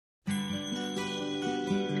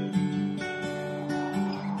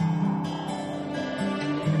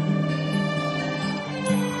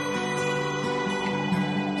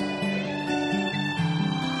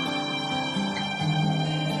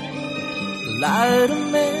light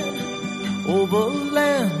of man over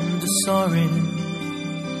land soaring.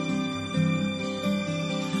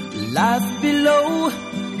 Life below,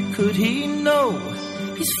 could he know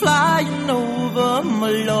he's flying over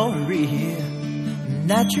Mallory?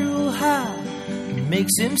 Natural high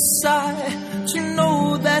makes him sigh to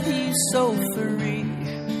know that he's so free,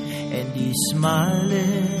 and he's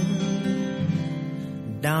smiling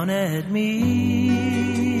down at me.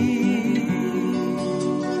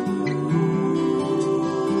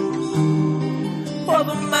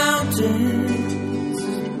 Over mountains,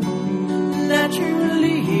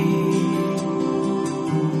 naturally,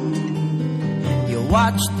 you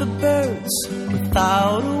watch the birds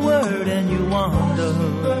without a word, and you wonder,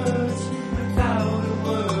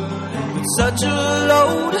 with such a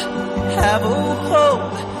load, have a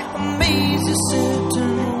hope, amaze you, sit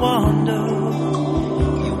and wonder.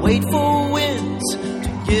 You wait for winds to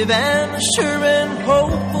give an sure and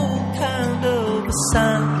hopeful kind of a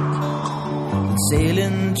sign, sail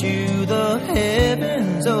into the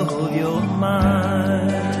heavens of your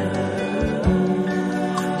mind.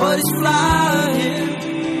 But it's flying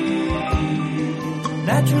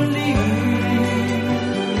naturally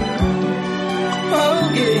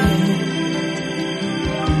again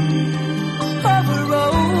over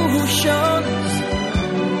oceans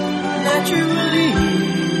naturally.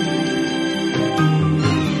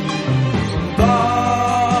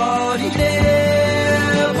 But he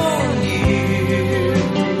never knew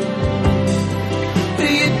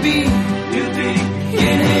he'd be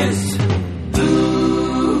in his blue.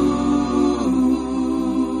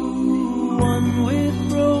 One with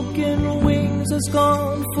broken wings has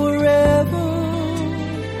gone forever.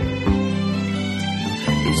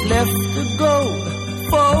 He's left the gold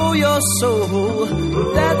for your soul,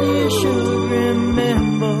 that you should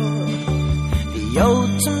remember. The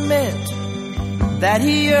ultimate that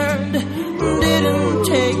he earned didn't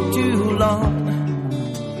take too long.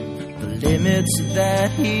 The limits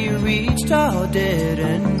that he reached are dead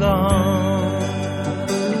and gone.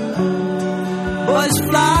 Boys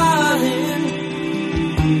flying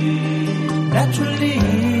naturally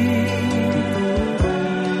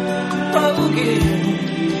again.